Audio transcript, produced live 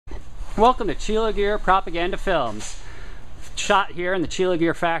Welcome to CiloGear Propaganda Films. Shot here in the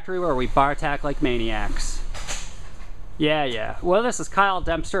CiloGear factory where we bar tack like maniacs. Yeah. Well, this is Kyle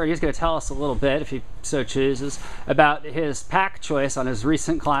Dempster, and he's going to tell us a little bit, if he so chooses, about his pack choice on his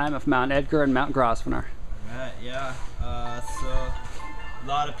recent climb of Mount Edgar and Mount Grosvenor. Alright, yeah. So a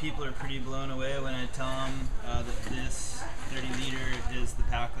lot of people are pretty blown away when I tell them that this 30 liter is the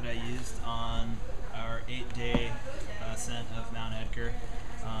pack that I used on our 8-day ascent of Mount Edgar.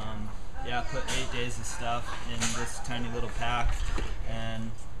 Yeah, I put 8 days of stuff in this tiny little pack, and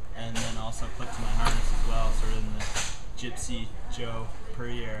then also clipped to my harness as well, sort of in the Gypsy Joe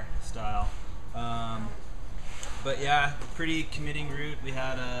Perrier style. But yeah, pretty committing route. We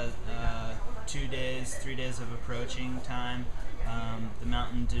had 3 days of approaching time. The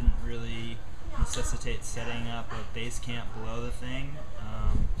mountain didn't really necessitate setting up a base camp below the thing,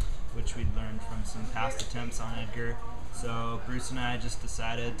 which we'd learned from some past attempts on Edgar. So Bruce and I just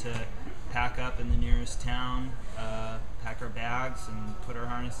decided to pack up in the nearest town, pack our bags and put our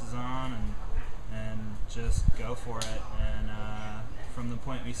harnesses on and just go for it. And from the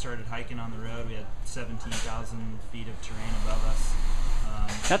point we started hiking on the road, we had 17,000 feet of terrain above us.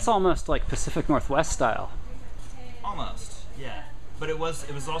 That's almost like Pacific Northwest style. Almost, yeah. But it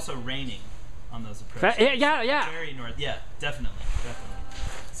was also raining on those approaches. Yeah. Very north, yeah, definitely.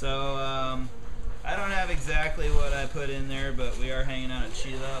 So I don't have exactly what I put in there, but we are hanging out at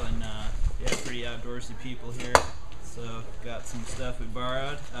Chilo, and yeah, pretty outdoorsy people here. So got some stuff we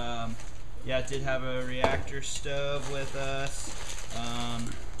borrowed. Yeah, it did have a reactor stove with us.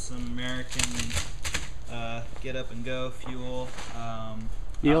 Some American get up and go fuel.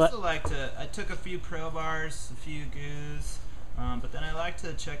 I took a few Pro Bars, a few goos, but then I like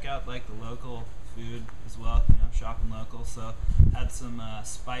to check out like the local food as well, shopping local. So had some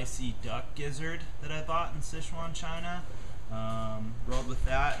spicy duck gizzard that I bought in Sichuan, China. Rolled with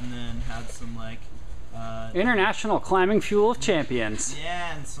that, and then had some like International Climbing Fuel Champions.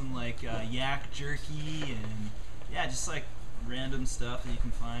 Yeah, and some like yak jerky, and yeah, just like random stuff that you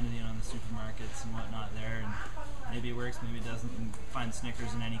can find in the supermarkets and whatnot there. And maybe it works, maybe it doesn't. You can find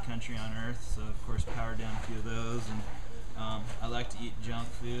Snickers in any country on earth, so of course powered down a few of those. And I like to eat junk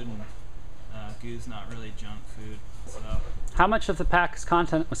food, and goo's not really junk food. So How much of the pack's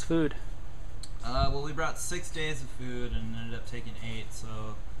content was food? well, we brought 6 days of food and ended up taking 8.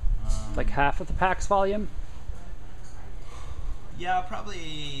 So Like half of the pack's volume? yeah, probably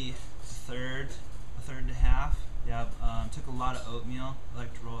a third to half. Yeah, took a lot of oatmeal. I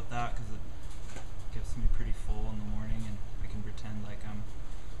like to roll with that because it gets me pretty full in the morning, and I can pretend like I'm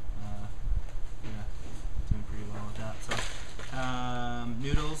doing pretty well with that. So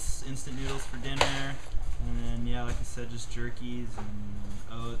noodles, instant noodles for dinner, and then yeah, like I said, just jerkies and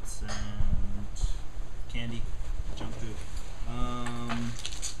oats and candy, junk food.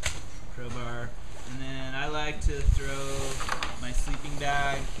 Crowbar. And then I like to throw my sleeping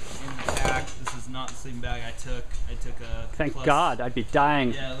bag in the pack. This is not the sleeping bag I took. I took a Thank God, I'd be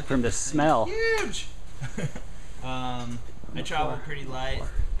dying from the smell. Huge! I traveled pretty light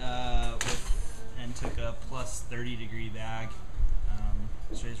and took a plus 30 degree bag.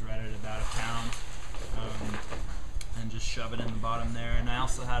 Which is right at about a pound. And just shove it in the bottom there. And I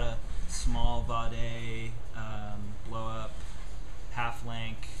also had a small Vade blow up half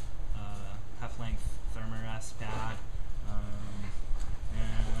length Thermarest pad,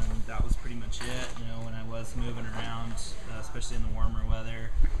 and that was pretty much it. When I was moving around, especially in the warmer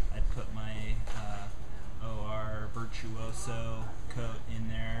weather, I'd put my OR Virtuoso coat in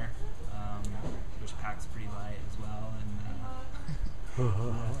there, which packs pretty light as well. And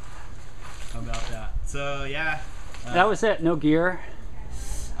how about that? So yeah, That was it, no gear?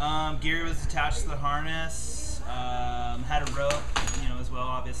 Gear was attached to the harness. Had a rope, as well,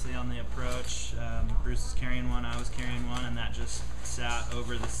 obviously, on the approach. Bruce was carrying one, I was carrying one, and that just sat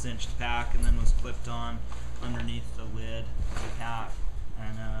over the cinched pack and then was clipped on underneath the lid of the pack.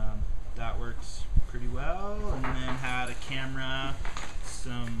 And that works pretty well. And then had a camera,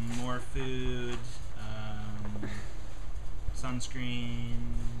 some more food, sunscreen,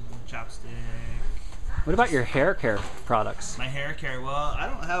 chapstick. What about your hair care products? My hair care, well, I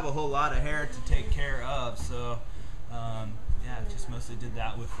don't have a whole lot of hair to take care of, so yeah, just mostly did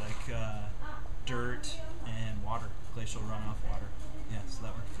that with like dirt and water, glacial runoff water. Yeah, so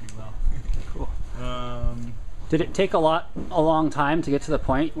that worked pretty well. Cool. Did it take a long time to get to the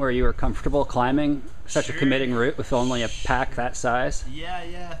point where you were comfortable climbing such a committing route with only a pack that size?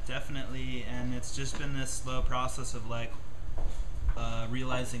 Yeah, definitely. And it's just been this slow process of like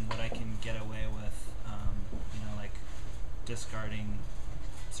realizing what I can get away with. Like discarding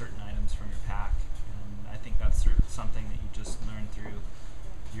certain items from your pack. And I think that's something that you just learn through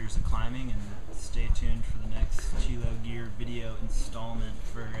years of climbing, and stay tuned for the next CiloGear video installment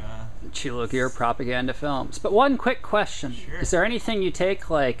for CiloGear propaganda films. But one quick question. Sure. Is there anything you take,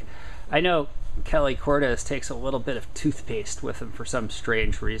 like, I know Kelly Cortez takes a little bit of toothpaste with him for some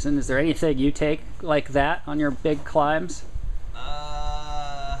strange reason. Is there anything you take like that on your big climbs?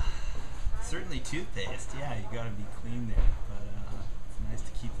 Certainly toothpaste. Yeah, you gotta be clean there, but it's nice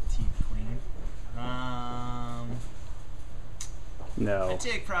to keep the teeth clean. No. I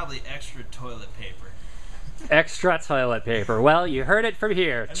take probably extra toilet paper. Extra toilet paper. Well, you heard it from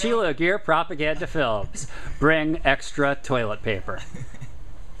here. CiloGear propaganda films. Bring extra toilet paper.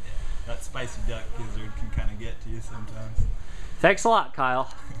 That spicy duck gizzard can kind of get to you sometimes. Thanks a lot,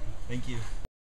 Kyle. Thank you.